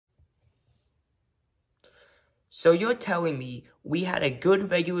So you're telling me we had a good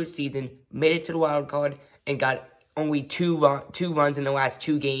regular season, made it to the wild card, and got only two runs in the last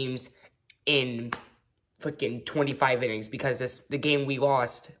 2 games in freaking 25 innings because the game we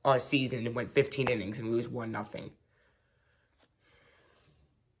lost our season, it went 15 innings and we lose 1-0.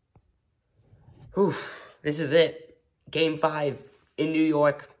 Oof, this is it. Game 5 in New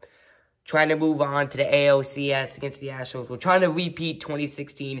York. Trying to move on to the ALCS against the Astros. We're trying to repeat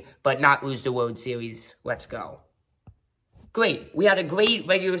 2016, but not lose the World Series. Let's go. Great. We had a great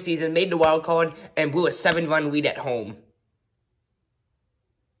regular season, made the wild card, and blew a 7-run lead at home.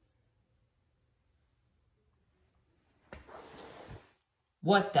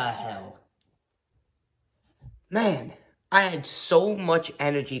 What the hell? Man, I had so much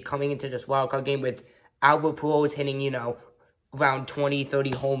energy coming into this wild card game with Albert Pujols hitting, around 20,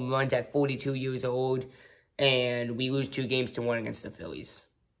 30 home runs at 42 years old, and we lose 2-1 against the Phillies.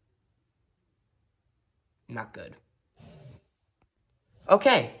 Not good.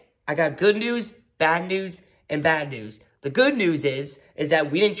 Okay, I got good news, and bad news. The good news is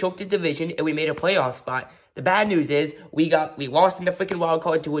that we didn't choke the division and we made a playoff spot. The bad news is we lost in the freaking wild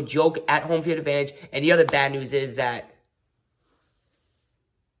card to a joke at home field advantage, and the other bad news is that,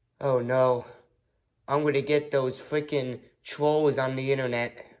 oh no, I'm gonna get those freaking trolls on the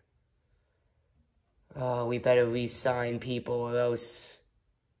internet. Oh, we better re-sign people or else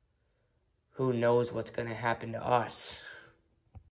who knows what's gonna happen to us.